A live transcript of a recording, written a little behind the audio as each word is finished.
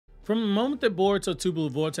From the moment that Boruto 2 Blue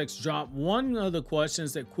Vortex dropped, one of the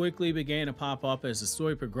questions that quickly began to pop up as the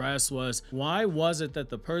story progressed was, why was it that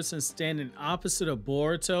the person standing opposite of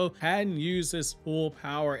Boruto hadn't used his full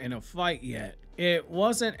power in a fight yet? It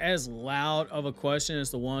wasn't as loud of a question as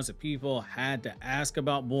the ones that people had to ask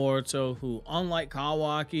about Boruto, who, unlike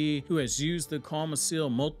Kawaki, who has used the Karma Seal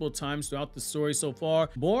multiple times throughout the story so far,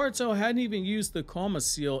 Boruto hadn't even used the Karma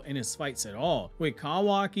Seal in his fights at all. With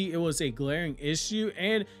Kawaki, it was a glaring issue,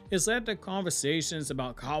 and it's led to conversations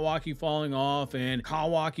about Kawaki falling off and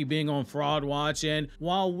Kawaki being on fraud watch. And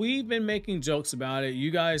while we've been making jokes about it,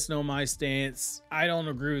 you guys know my stance. I don't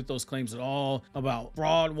agree with those claims at all about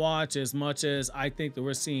fraud watch, as much as I think that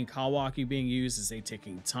we're seeing Kawaki being used as a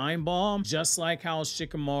ticking time bomb, just like how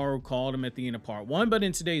Shikamaru called him at the end of part 1. But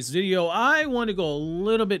in today's video, I want to go a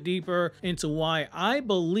little bit deeper into why I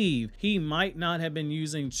believe he might not have been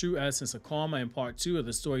using true essence of karma in part 2 of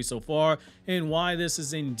the story so far, and why this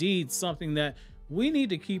is indeed something that we need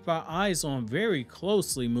to keep our eyes on very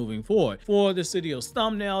closely moving forward. For this video's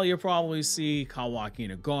thumbnail, you'll probably see Kawaki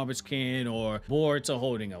in a garbage can, or Boruto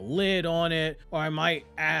holding a lid on it, or I might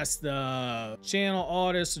ask the channel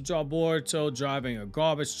artist to draw Boruto driving a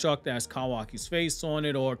garbage truck that has Kawaki's face on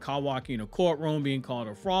it, or Kawaki in a courtroom being called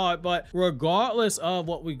a fraud. But regardless of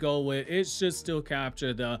what we go with, it should still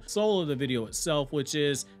capture the soul of the video itself, which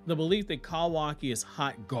is the belief that Kawaki is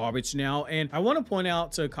hot garbage now. And I want to point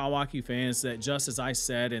out to Kawaki fans that, just as I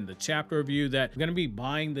said in the chapter review, that I'm going to be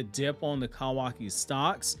buying the dip on the Kawaki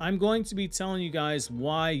stocks, I'm going to be telling you guys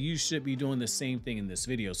why you should be doing the same thing in this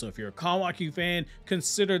video. So if you're a Kawaki fan,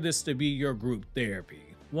 consider this to be your group therapy.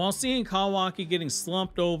 While seeing Kawaki getting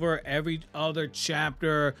slumped over every other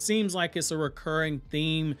chapter seems like it's a recurring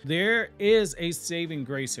theme, there is a saving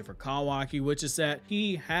grace here for Kawaki, which is that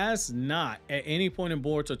he has not at any point in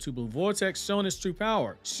Boruto 2 Blue Vortex shown his true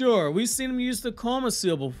power. Sure, we've seen him use the Karma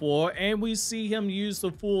Seal before, and we see him use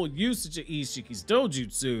the full usage of Ishiki's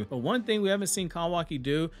Dojutsu, but one thing we haven't seen Kawaki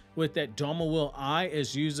do with that Dharma Will Eye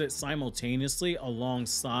is use it simultaneously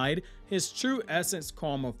alongside his true essence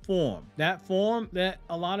karma form. That form that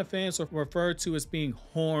a lot of fans refer to as being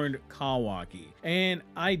horned Kawaki. And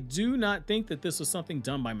I do not think that this was something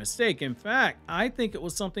done by mistake. In fact, I think it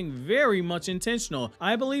was something very much intentional.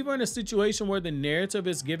 I believe we're in a situation where the narrative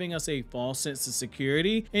is giving us a false sense of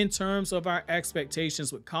security in terms of our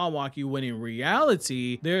expectations with Kawaki, when in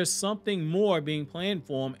reality, there's something more being planned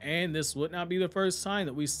for him, and this would not be the first time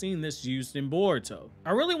that we've seen this used in Boruto.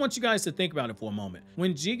 I really want you guys to think about it for a moment.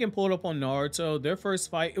 When Jigen pulled up on Naruto, their first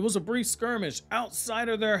fight, it was a brief skirmish outside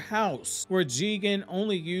of their house where Jigen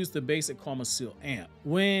only used the basic Karma Seal amp.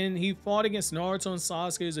 When he fought against Naruto and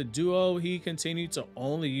Sasuke as a duo, he continued to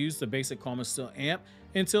only use the basic Karma Seal amp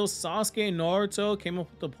until Sasuke and Naruto came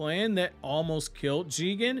up with a plan that almost killed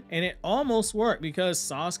Jigen, and it almost worked because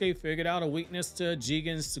Sasuke figured out a weakness to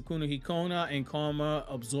Jigen's Sukuna Hikona and Karma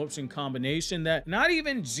Absorption combination that not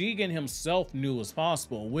even Jigen himself knew was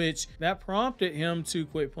possible, which that prompted him to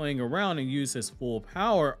quit playing around and use his full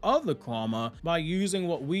power of the Karma by using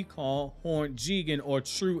what we call Horned Jigen or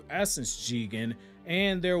True Essence Jigen,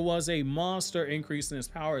 and there was a monster increase in his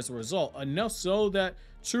power as a result, enough so that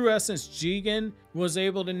True Essence Jigen was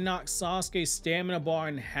able to knock Sasuke's stamina bar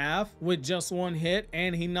in half with just one hit,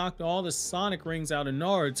 and he knocked all the Sonic rings out of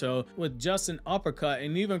Naruto with just an uppercut.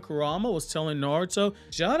 And even Kurama was telling Naruto,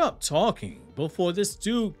 shut up talking before this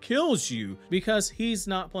dude kills you, because he's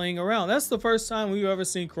not playing around. That's the first time we've ever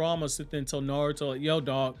seen Kurama sit there and tell Naruto, like, yo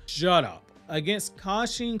dog, shut up. Against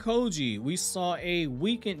Kashin Koji, we saw a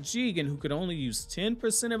weakened Jigen who could only use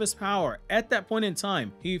 10% of his power at that point in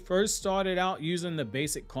time. He first started out using the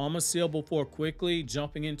basic Karma Seal before quickly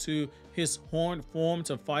jumping into his horned form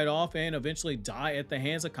to fight off and eventually die at the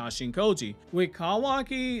hands of Kashin Koji. With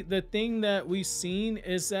Kawaki, the thing that we've seen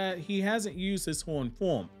is that he hasn't used his horned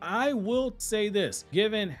form. I will say this,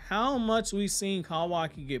 given how much we've seen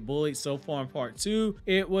Kawaki get bullied so far in part 2,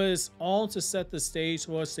 it was all to set the stage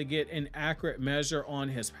for us to get an accurate measure on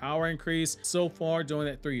his power increase so far during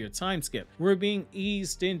that 3-year time skip. We're being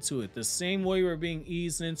eased into it the same way we're being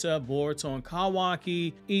eased into Boruto and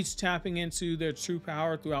Kawaki, each tapping into their true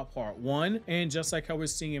power throughout part 1. And just like how we're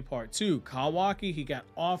seeing in part 2, Kawaki, he got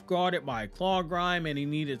off guarded by Claw Grime and he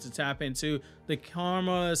needed to tap into the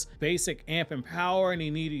Karma's basic amp and power, and he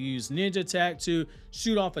needed to use Ninja Attack to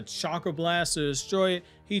shoot off a Chakra Blast to destroy it.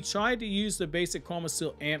 He tried to use the basic Karma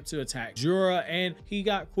Seal amp to attack Jura, and he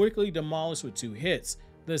got quickly demolished with 2 hits.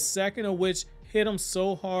 The second of which hit him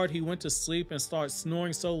so hard he went to sleep and started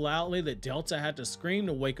snoring so loudly that Delta had to scream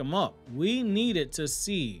to wake him up. We needed to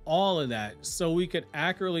see all of that so we could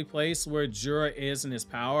accurately place where Jura is in his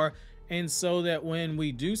power, And so that when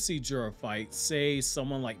we do see Jura fight, say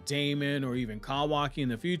someone like Damon or even Kawaki in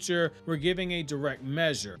the future, we're giving a direct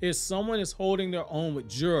measure. If someone is holding their own with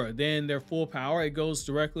Jura, then their full power, it goes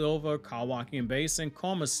directly over Kawaki in base and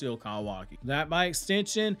Koma Seal Kawaki. That by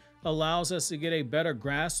extension allows us to get a better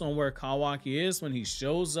grasp on where Kawaki is when he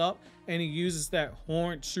shows up and he uses that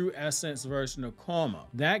horned true essence version of Koma.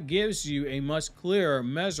 That gives you a much clearer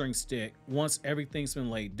measuring stick once everything's been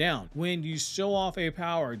laid down. When you show off a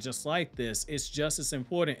power just like this, it's just as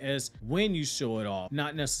important as when you show it off,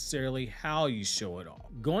 not necessarily how you show it off.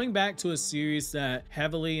 Going back to a series that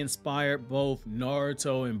heavily inspired both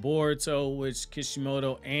Naruto and Boruto, which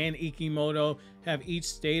Kishimoto and Ikimoto have each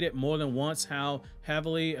stated more than once how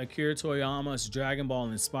heavily Akira Toriyama's Dragon Ball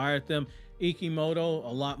inspired them, Ikimoto a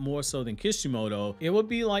lot more so than Kishimoto. It would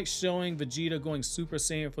be like showing Vegeta going Super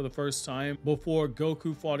Saiyan for the first time before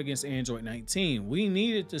Goku fought against Android 19. We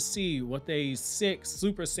needed to see what a sick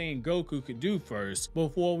Super Saiyan Goku could do first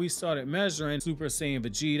before we started measuring Super Saiyan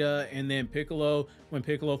Vegeta and then Piccolo when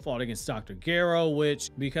Piccolo fought against Dr. Gero,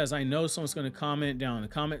 which, because I know someone's going to comment down in the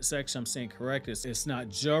comment section, I'm saying correct, it's not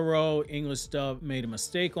Juro. English dub made a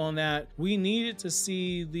mistake on that. We needed to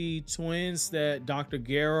see the twins that Dr.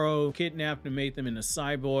 Gero kidnapped and made them into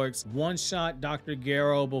cyborgs. One shot Dr.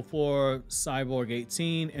 Gero before Cyborg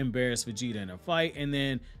 18 embarrassed Vegeta in a fight, and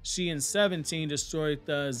then she and 17 destroyed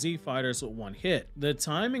the Z Fighters with one hit. The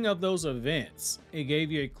timing of those events, it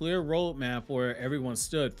gave you a clear roadmap where everyone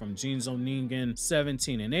stood, from Jinzo Ningen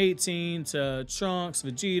 17 and 18 to Trunks,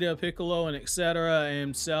 Vegeta, Piccolo, and etc.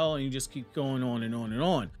 and Cell, and you just keep going on and on and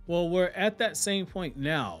on. Well, we're at that same point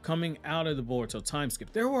now, coming out of the Boruto time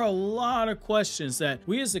skip. There were a lot of questions that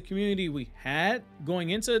we as a community we had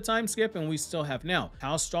going into the time skip and we still have now.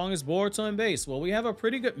 How strong is Boruto in base? Well, we have a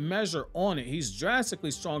pretty good measure on it. He's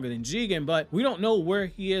drastically stronger than Jigen, but we don't know where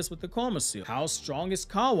he is with the Koma Seal. How strong is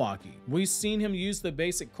Kawaki? We've seen him use the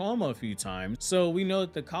basic Koma a few times, so we know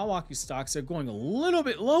that the Kawaki stocks are going a little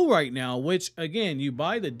bit low right now, which again, you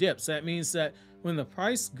buy the dips. That means that when the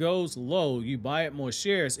price goes low, you buy it more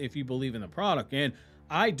shares if you believe in the product. And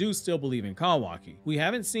I do still believe in Kawaki. We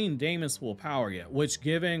haven't seen Damon's full power yet, which,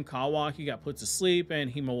 given Kawaki got put to sleep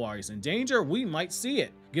and Himawari's in danger, we might see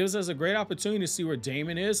it. Gives us a great opportunity to see where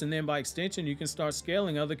Damon is, and then by extension you can start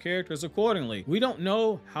scaling other characters accordingly. We don't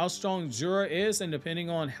know how strong Jura is, and depending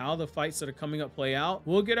on how the fights that are coming up play out,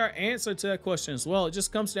 we'll get our answer to that question as well. It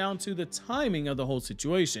just comes down to the timing of the whole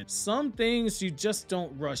situation. Some things you just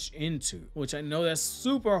don't rush into, which I know that's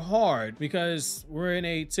super hard because we're in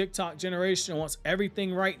a TikTok generation that wants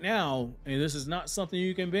everything right now, and this is not something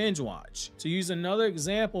you can binge watch. To use another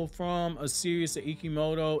example from a series that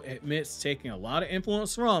Ikimoto admits taking a lot of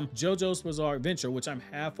influence from, JoJo's Bizarre Adventure, which I'm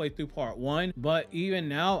halfway through part 1, but even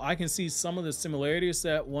now I can see some of the similarities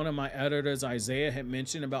that one of my editors, Isaiah, had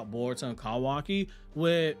mentioned about Boruto and Kawaki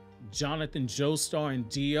with Jonathan Joestar and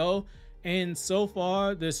Dio. And so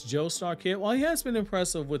far, this Joestar kid, while he has been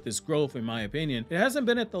impressive with his growth, in my opinion, it hasn't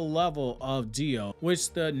been at the level of Dio,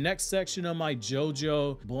 which the next section of my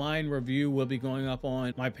JoJo blind review will be going up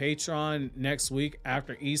on my Patreon next week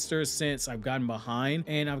after Easter, since I've gotten behind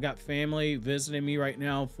and I've got family visiting me right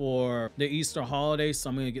now for the Easter holiday, so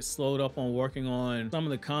I'm going to get slowed up on working on some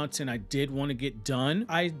of the content I did want to get done.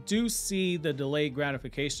 I do see the delayed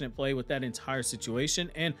gratification at play with that entire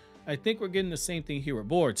situation, and I think we're getting the same thing here with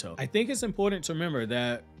Boruto. I think it's important to remember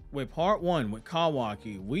that with part 1 with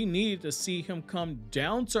Kawaki, we needed to see him come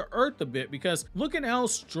down to earth a bit, because look at how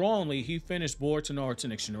strongly he finished Boruto Naruto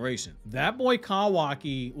Next Generation. That boy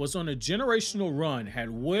Kawaki was on a generational run,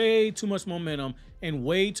 had way too much momentum and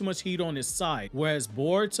way too much heat on his side, whereas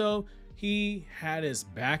Boruto, he had his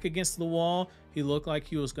back against the wall. He looked like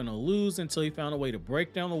he was going to lose until he found a way to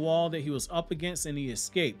break down the wall that he was up against, and he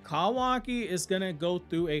escaped. Kawaki is going to go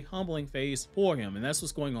through a humbling phase for him, and that's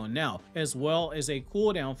what's going on now, as well as a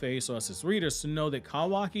cooldown phase for us as readers to know that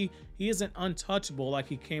Kawaki, he isn't untouchable like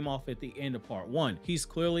he came off at the end of part 1. He's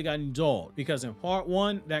clearly gotten dulled, because in part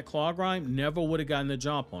 1, that claw grind never would have gotten the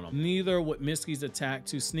jump on him. Neither would Mitsuki's attack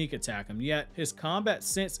to sneak attack him, yet his combat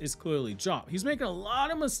sense is clearly dropped. He's making a lot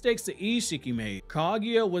of mistakes that Ishiki made.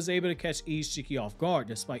 Kaguya was able to catch Ishiki off guard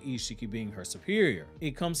despite Ishiki being her superior.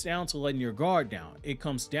 It comes down to letting your guard down. It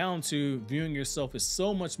comes down to viewing yourself as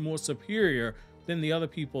so much more superior than the other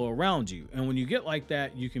people around you, and when you get like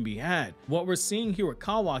that, you can be had. What we're seeing here with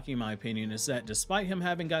Kawaki, in my opinion, is that despite him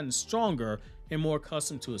having gotten stronger and more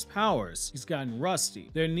accustomed to his powers, he's gotten rusty.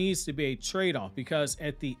 There needs to be a trade-off, because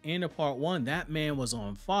at the end of part 1, that man was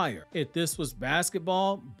on fire. If this was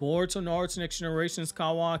basketball, Boruto Naruto Next Generation's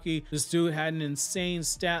Kawaki, this dude had an insane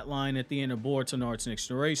stat line at the end of Boruto Naruto Next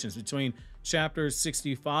Generations. Between chapter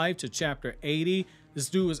 65 to chapter 80, This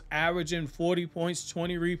dude was averaging 40 points,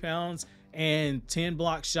 20 rebounds, and 10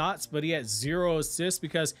 block shots, but he had 0 assists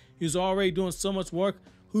because he was already doing so much work.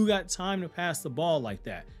 Who got time to pass the ball like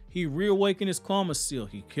that? He reawakened his karma seal.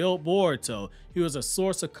 He killed Boruto. He was a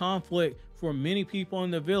source of conflict for many people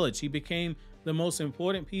in the village. He became the most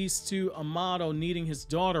important piece to Amato needing his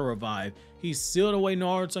daughter revived. He sealed away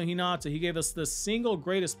Naruto and Hinata. He gave us the single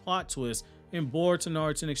greatest plot twist in Boruto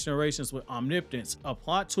Naruto Next Generations with Omnipotence. A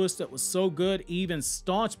plot twist that was so good, even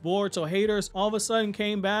staunch Boruto haters all of a sudden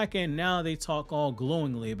came back and now they talk all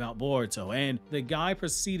glowingly about Boruto. And the guy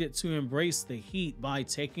proceeded to embrace the heat by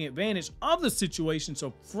taking advantage of the situation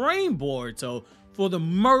to frame Boruto for the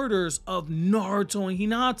murders of Naruto and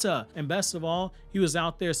Hinata. And best of all, he was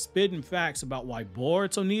out there spitting facts about why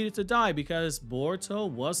Boruto needed to die, because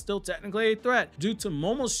Boruto was still technically a threat due to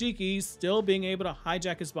Momoshiki still being able to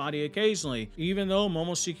hijack his body occasionally, even though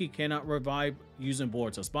Momoshiki cannot revive using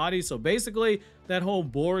Boruto's body. So basically, that whole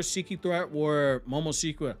Borushiki threat where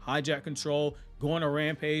Momoshiki would hijack control, go on a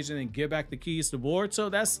rampage, and then give back the keys to Boruto,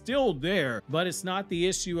 that's still there. But it's not the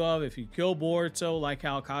issue of if you kill Boruto, like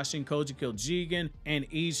how Akashi and Koji killed Jigen, and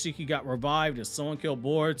Ishiki got revived if someone killed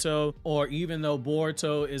Boruto, or even though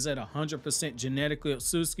Boruto is at 100% genetically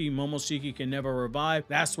Otsuki, Momoshiki can never revive.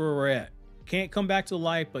 That's where we're at. Can't come back to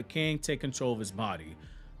life, but can take control of his body.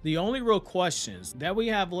 The only real questions that we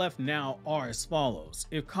have left now are as follows.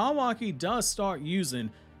 If Kawaki does start using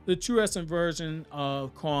the true essence version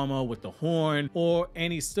of karma with the horn,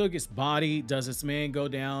 and he still gets bodied, does this man go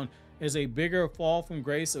down as a bigger fall from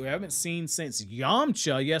grace that we haven't seen since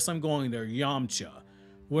Yamcha? Yes, I'm going there, Yamcha,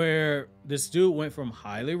 where this dude went from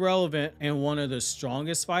highly relevant and one of the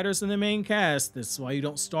strongest fighters in the main cast, that's why you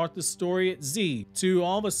don't start the story at Z, to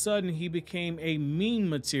all of a sudden he became a meme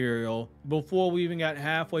material before we even got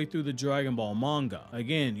halfway through the Dragon Ball manga.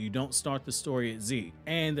 Again, you don't start the story at Z.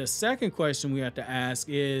 And the second question we have to ask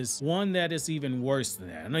is one that is even worse than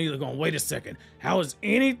that. I know you're going, wait a second, how is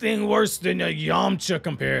anything worse than a Yamcha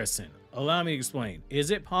comparison? Allow me to explain. Is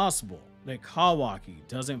it possible that Kawaki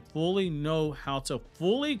doesn't fully know how to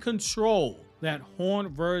fully control that horn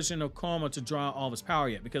version of karma to draw all of his power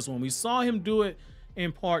yet? Because when we saw him do it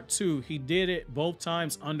in part 2, he did it both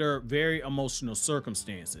times under very emotional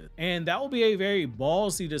circumstances. And that will be a very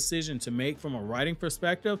ballsy decision to make from a writing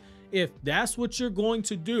perspective. If that's what you're going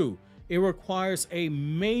to do, it requires a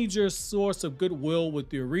major source of goodwill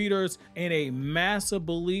with your readers and a massive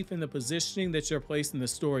belief in the positioning that you're placing the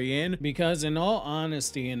story in. Because in all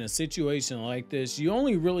honesty, in a situation like this, you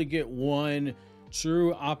only really get one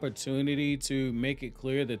true opportunity to make it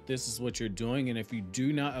clear that this is what you're doing. And if you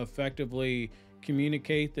do not effectively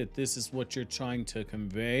communicate that this is what you're trying to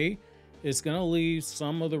convey, it's going to leave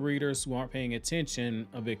some of the readers who aren't paying attention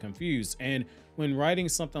a bit confused. And when writing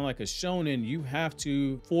something like a shonen, you have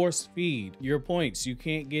to force feed your points. You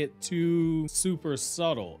can't get too super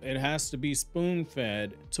subtle. It has to be spoon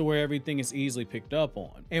fed to where everything is easily picked up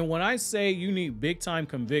on. And when I say you need big time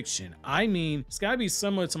conviction, I mean it's got to be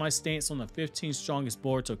similar to my stance on the 15 strongest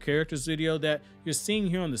Boruto characters video that you're seeing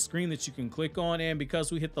here on the screen that you can click on. And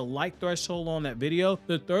because we hit the like threshold on that video,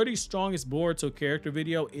 the 30 strongest Boruto character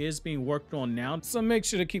video is being worked on now. So make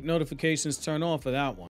sure to keep notifications turned on for that one.